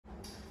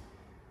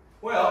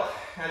Well,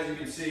 as you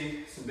can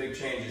see, some big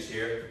changes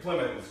here. The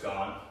Plymouth was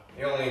gone.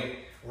 The only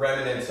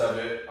remnants of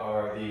it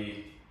are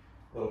the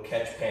little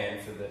catch pan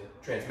for the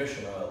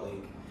transmission oil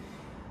leak.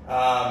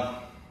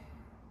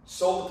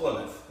 Sold the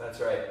Plymouth, that's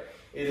right.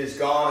 It is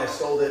gone. I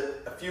sold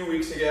it a few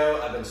weeks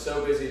ago. I've been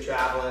so busy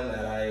traveling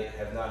that I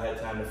have not had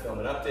time to film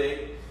an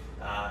update.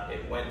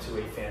 It went to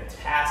a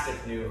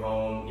fantastic new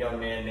home. A young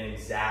man named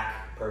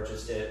Zach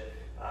purchased it.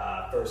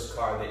 First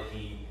car that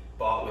he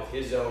bought with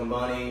his own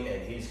money,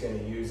 and he's going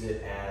to use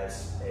it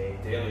as a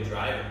daily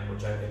driver,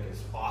 which I think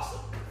is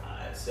awesome.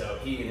 So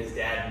he and his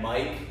dad,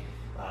 Mike,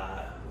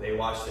 they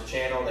watch the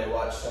channel. They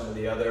watch some of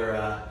the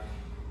other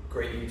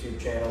great YouTube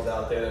channels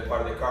out there. They're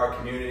part of the car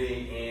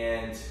community,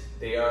 and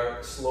they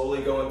are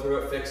slowly going through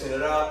it, fixing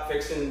it up,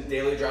 fixing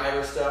daily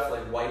driver stuff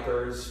like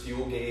wipers,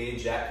 fuel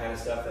gauge, that kind of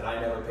stuff that I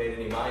never paid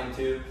any mind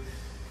to.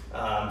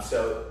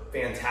 So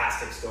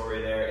fantastic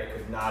story there. It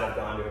could not have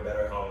gone to a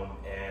better home,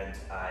 and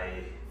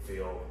I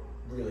feel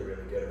really,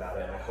 really good about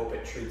it, and I hope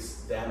it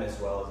treats them as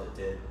well as it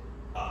did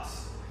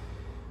us.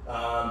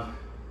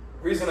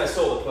 Reason I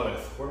sold the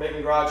Plymouth, we're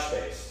making garage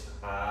space.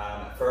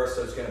 At first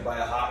I was going to buy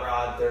a hot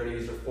rod,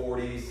 30s or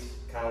 40s,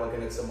 kind of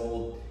looking at some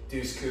old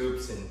Deuce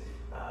Coupes and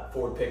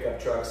Ford pickup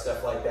trucks,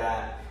 stuff like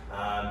that.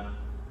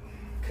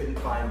 Couldn't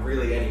find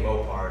really any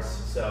Mopars,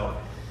 so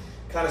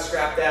kind of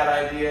scrapped that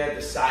idea,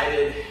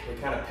 decided, we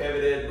kind of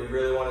pivoted. We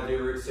really want to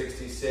do Route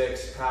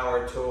 66,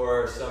 Power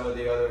Tour, some of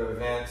the other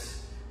events.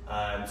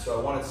 So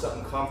I wanted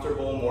something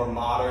comfortable, more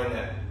modern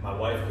that my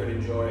wife could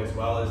enjoy as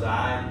well as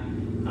I.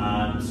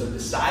 So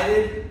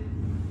decided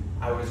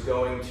I was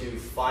going to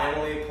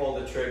finally pull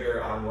the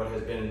trigger on what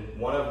has been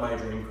one of my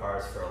dream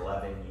cars for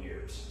 11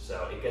 years.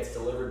 So it gets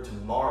delivered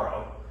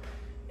tomorrow,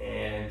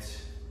 and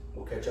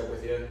we'll catch up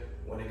with you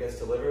when it gets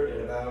delivered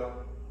in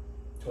about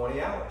 20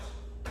 hours.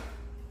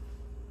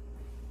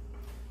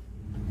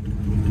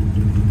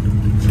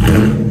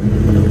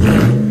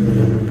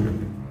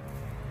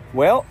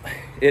 Well,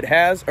 it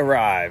has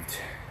arrived.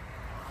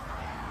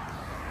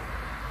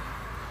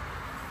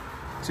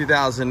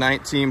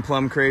 2019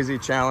 Plum Crazy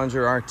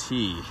Challenger RT.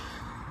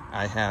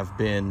 I have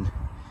been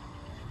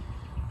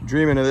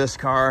dreaming of this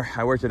car.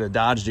 I worked at a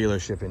Dodge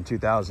dealership in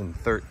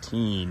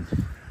 2013,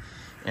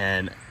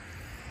 and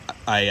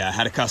I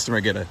had a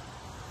customer get a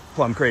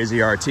Plum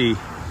Crazy RT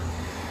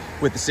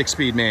with the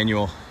 6-speed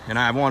manual, and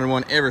I've wanted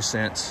one ever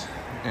since.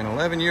 And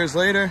 11 years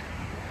later,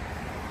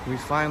 we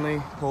finally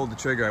pulled the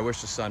trigger. I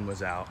wish the sun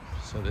was out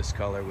so this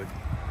color would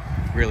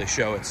really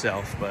show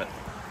itself, but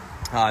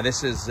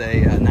this is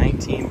a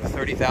 19 with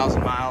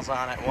 30,000 miles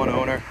on it, one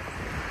owner.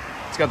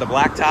 It's got the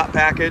Blacktop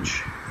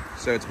Package,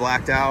 so it's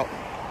blacked out,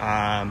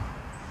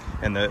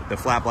 and the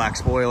flat black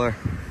spoiler.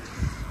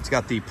 It's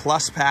got the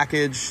Plus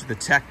Package, the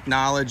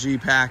Technology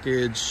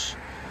Package,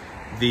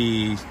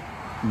 the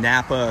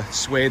Napa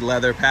Suede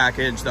leather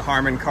package, the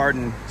Harman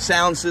Kardon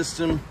sound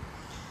system,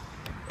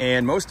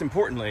 and most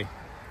importantly,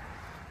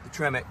 the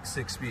Tremec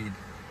 6-speed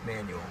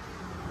manual.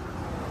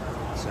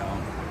 So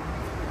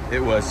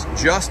it was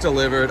just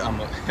delivered. I'm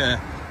a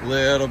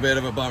little bit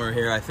of a bummer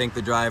here. I think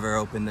the driver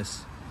opened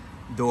this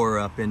door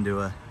up into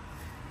a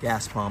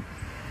gas pump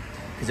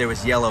because there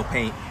was yellow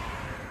paint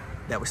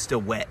that was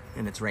still wet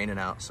and it's raining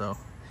out. So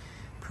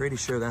pretty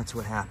sure that's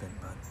what happened,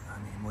 but I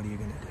mean, what are you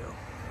gonna do?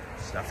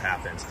 Stuff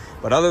happens.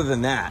 But other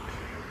than that,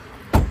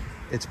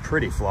 it's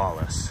pretty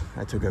flawless.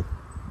 I took a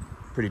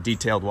pretty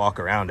detailed walk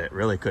around it.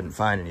 Really couldn't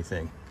find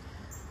anything.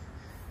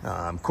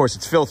 Of course,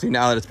 it's filthy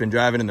now that it's been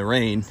driving in the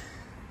rain,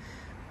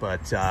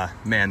 but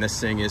man, this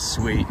thing is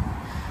sweet.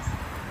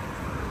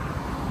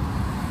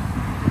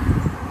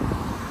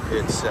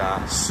 It's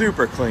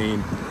super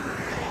clean.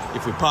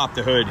 If we pop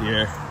the hood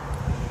here,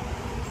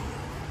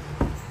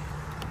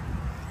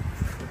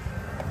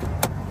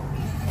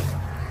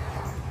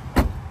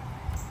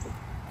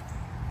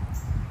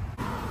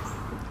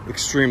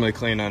 extremely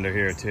clean under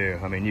here too.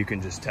 I mean, you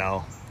can just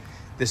tell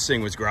this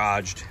thing was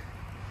garaged.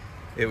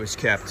 It was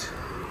kept.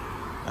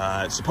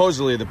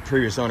 Supposedly the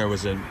previous owner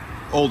was an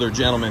older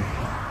gentleman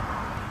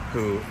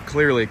who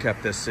clearly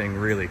kept this thing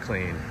really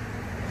clean.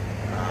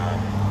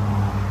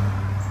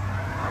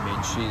 I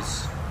mean,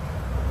 she's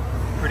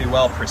pretty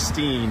well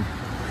pristine.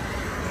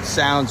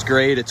 Sounds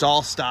great. It's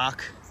all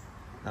stock.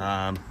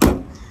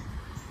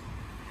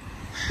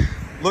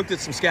 Looked at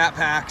some scat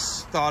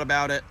packs, thought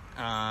about it.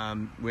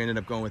 We ended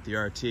up going with the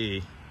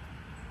RT,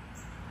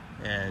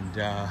 and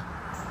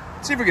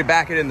see if we can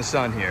back it in the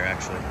sun here.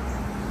 Actually,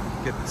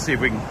 see if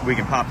we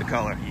can pop the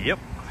color. Yep,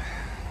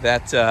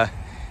 that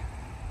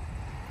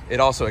it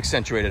also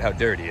accentuated how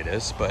dirty it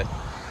is, but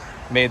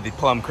made the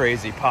Plum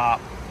Crazy pop.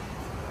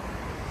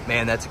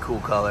 Man, that's a cool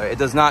color. It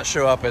does not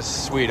show up as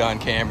sweet on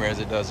camera as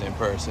it does in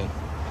person.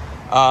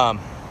 So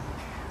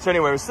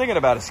anyway, I was thinking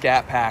about a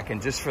scat pack,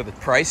 and just for the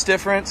price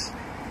difference,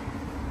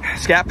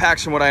 scat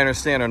packs, from what I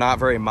understand, are not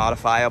very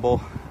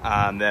modifiable.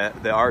 The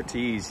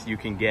RTs, you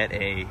can get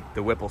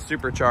the Whipple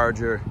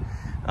supercharger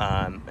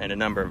and a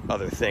number of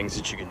other things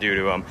that you can do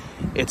to them.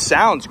 It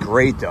sounds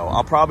great though.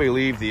 I'll probably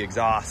leave the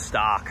exhaust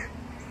stock.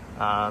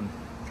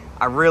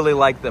 I really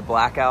like the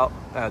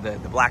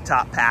the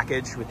Blacktop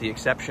package, with the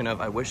exception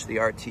of I wish the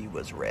RT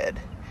was red.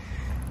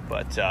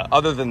 But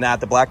other than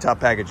that, the Blacktop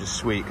package is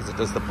sweet because it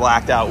does the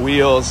blacked out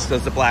wheels,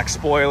 does the black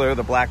spoiler,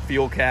 the black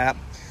fuel cap.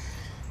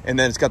 And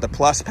then it's got the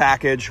Plus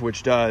package,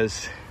 which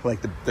does like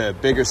the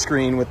bigger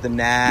screen with the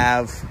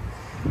nav,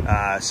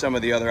 some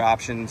of the other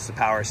options, the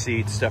power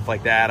seats, stuff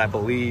like that, I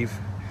believe.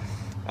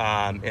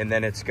 And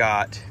then it's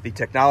got the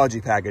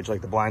technology package,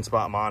 like the blind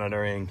spot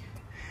monitoring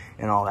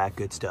and all that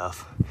good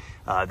stuff.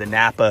 The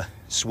Napa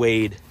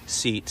Suede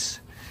seats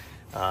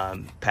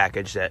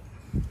package that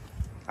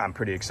I'm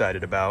pretty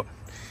excited about.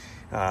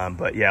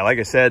 But yeah, like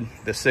I said,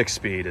 the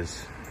 6-speed is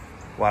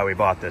why we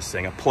bought this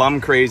thing. A Plum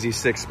crazy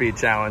 6-speed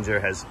Challenger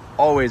has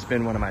always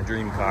been one of my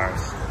dream cars.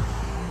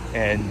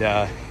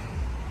 And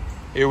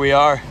here we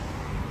are.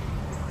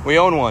 We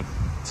own one,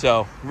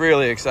 so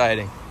really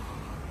exciting.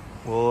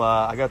 Well,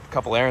 I got a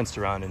couple errands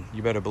to run, and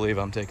you better believe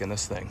I'm taking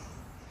this thing.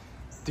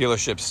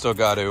 Dealership's still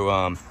got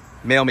to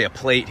mail me a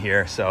plate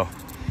here, so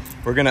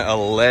we're gonna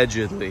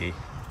allegedly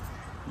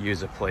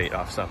use a plate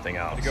off something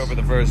else. To go for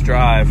the first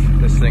drive,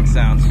 this thing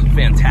sounds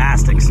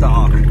fantastic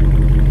stock.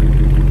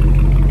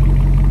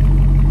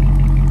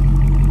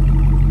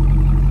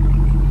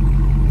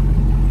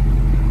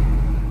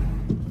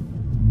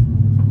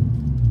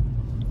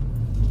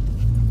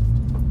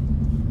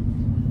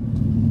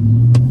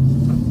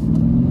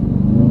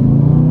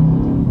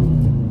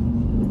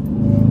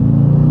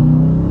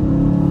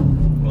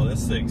 Well,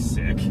 this thing's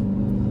sick.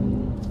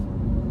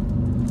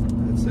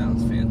 That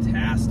sounds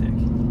fantastic.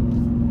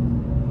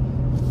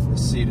 The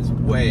seat is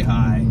way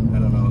high. I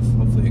don't know if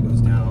hopefully it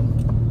goes down.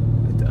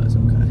 It does,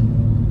 okay.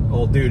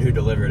 Old dude who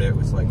delivered it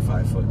was like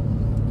 5'5",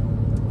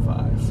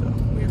 so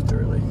we have to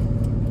really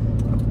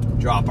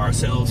drop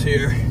ourselves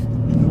here.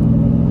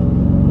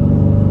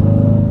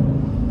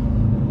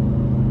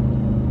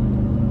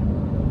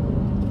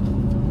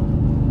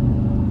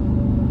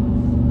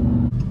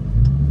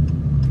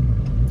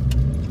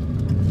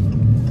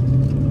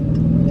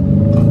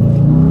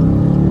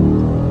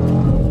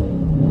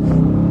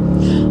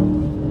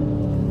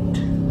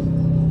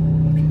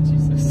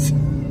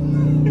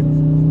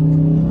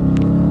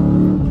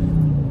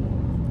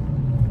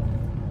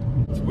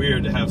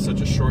 To have such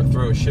a short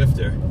throw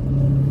shifter.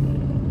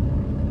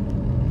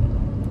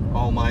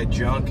 All my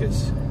junk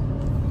has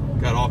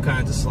got all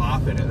kinds of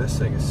slop in it. This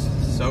thing is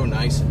so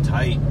nice and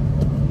tight.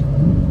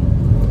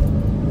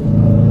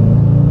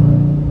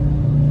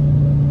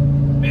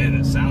 Man,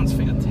 it sounds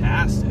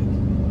fantastic.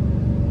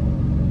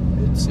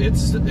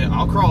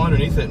 I'll crawl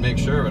underneath it and make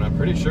sure, but I'm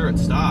pretty sure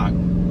it's stock.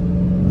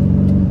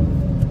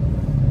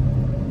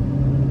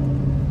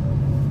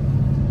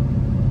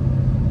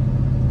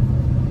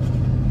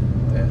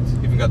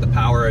 Got the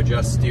power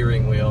adjust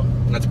steering wheel,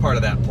 and that's part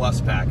of that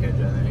Plus package,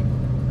 I think.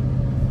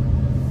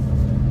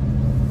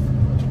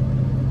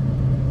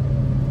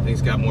 I think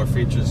it's got more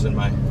features than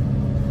my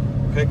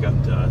pickup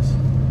does.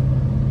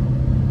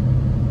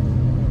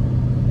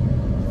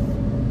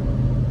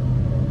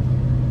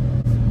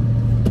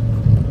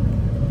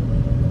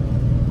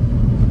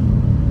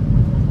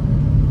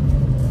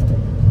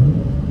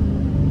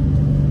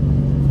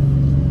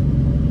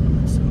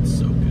 That sounds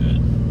so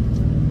good.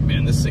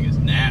 Man, this thing is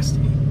nasty.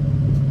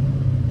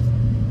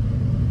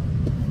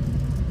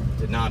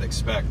 Did not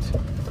expect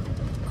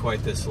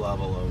quite this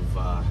level of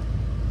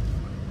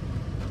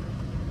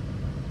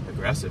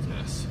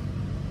aggressiveness.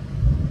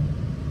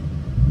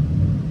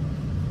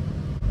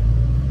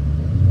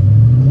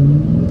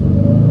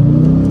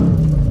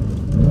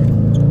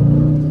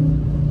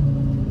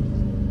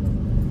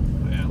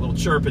 Yeah, a little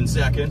chirp in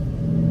second.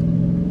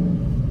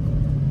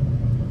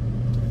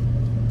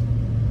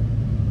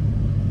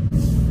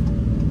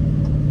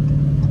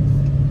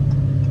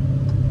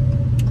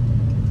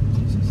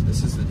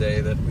 This is the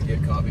day that we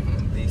get caught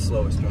behind the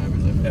slowest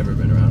drivers I've ever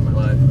been around in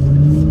my life.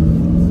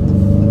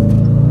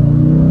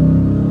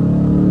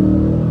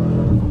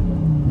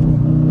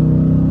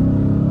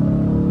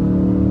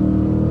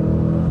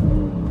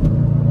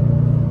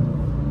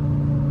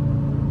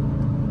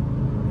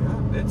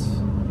 Yeah, it's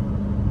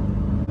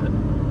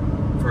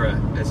for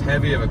as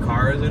heavy of a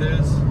car as it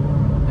is,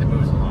 it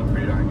moves along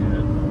pretty darn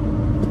good.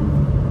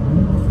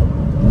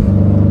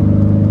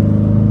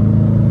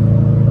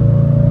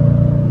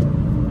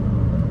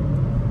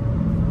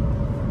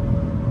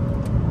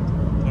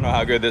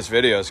 How good this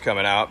video is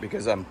coming out,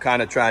 because I'm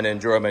kind of trying to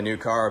enjoy my new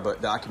car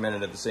but document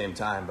it at the same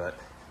time. But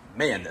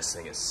man, this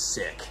thing is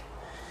sick.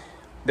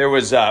 There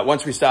was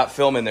once we stopped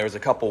filming, there was a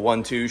couple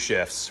 1-2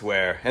 shifts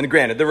where, and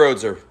granted the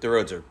roads are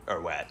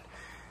wet,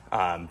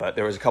 but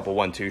there was a couple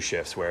 1-2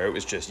 shifts where it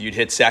was just, you'd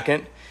hit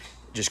second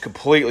just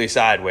completely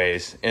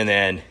sideways, and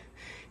then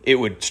it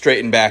would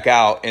straighten back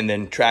out, and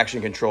then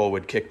traction control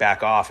would kick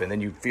back off, and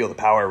then you'd feel the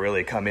power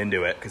really come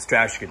into it because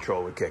traction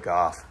control would kick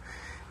off.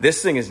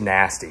 This thing is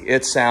nasty.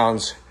 It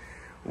sounds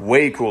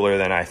way cooler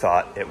than I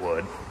thought it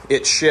would.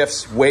 It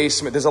shifts way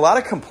smooth. There's a lot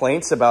of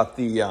complaints about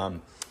the, I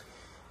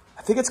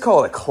think it's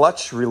called a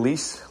clutch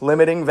release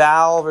limiting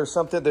valve or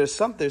something. There's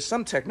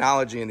some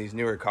technology in these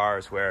newer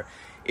cars where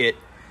it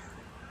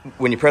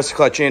when you press the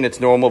clutch in, it's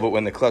normal, but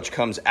when the clutch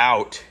comes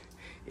out,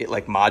 it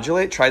like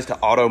tries to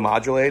auto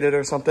modulate it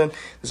or something.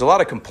 There's a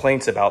lot of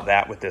complaints about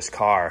that with this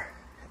car.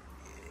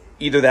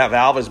 Either that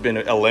valve has been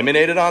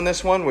eliminated on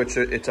this one, which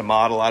it's a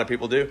mod a lot of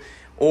people do,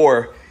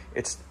 or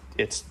it's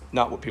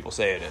not what people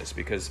say it is,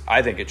 because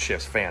I think it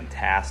shifts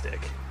fantastic.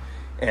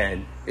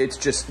 And it's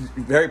just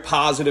very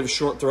positive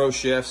short throw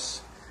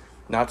shifts,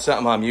 not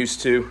something I'm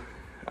used to.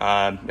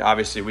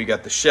 Obviously we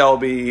got the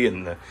Shelby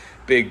and the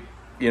big,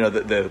 you know,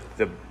 the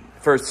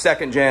first,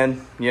 second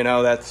gen, you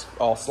know, that's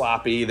all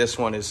sloppy. This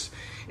one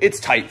it's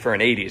tight for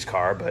an 80s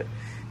car, but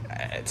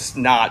it's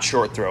not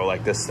short throw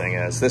like this thing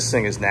is. This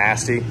thing is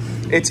nasty.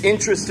 It's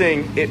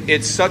interesting.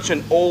 It's such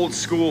an old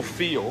school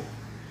feel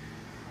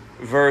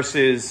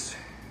versus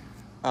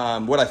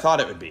what I thought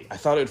it would be. I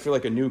thought it would feel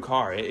like a new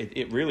car.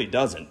 It really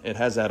doesn't. It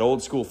has that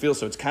old school feel.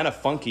 So it's kind of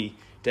funky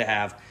to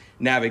have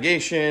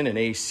navigation and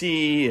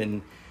AC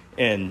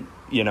and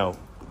you know,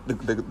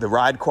 the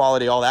ride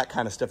quality, all that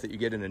kind of stuff that you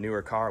get in a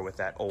newer car with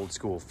that old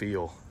school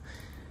feel.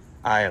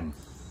 I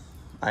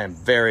am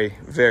very,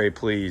 very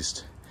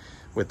pleased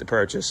with the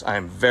purchase. I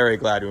am very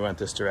glad we went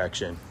this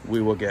direction.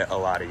 We will get a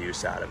lot of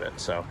use out of it.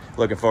 So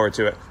looking forward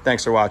to it.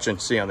 Thanks for watching.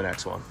 See you on the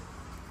next one.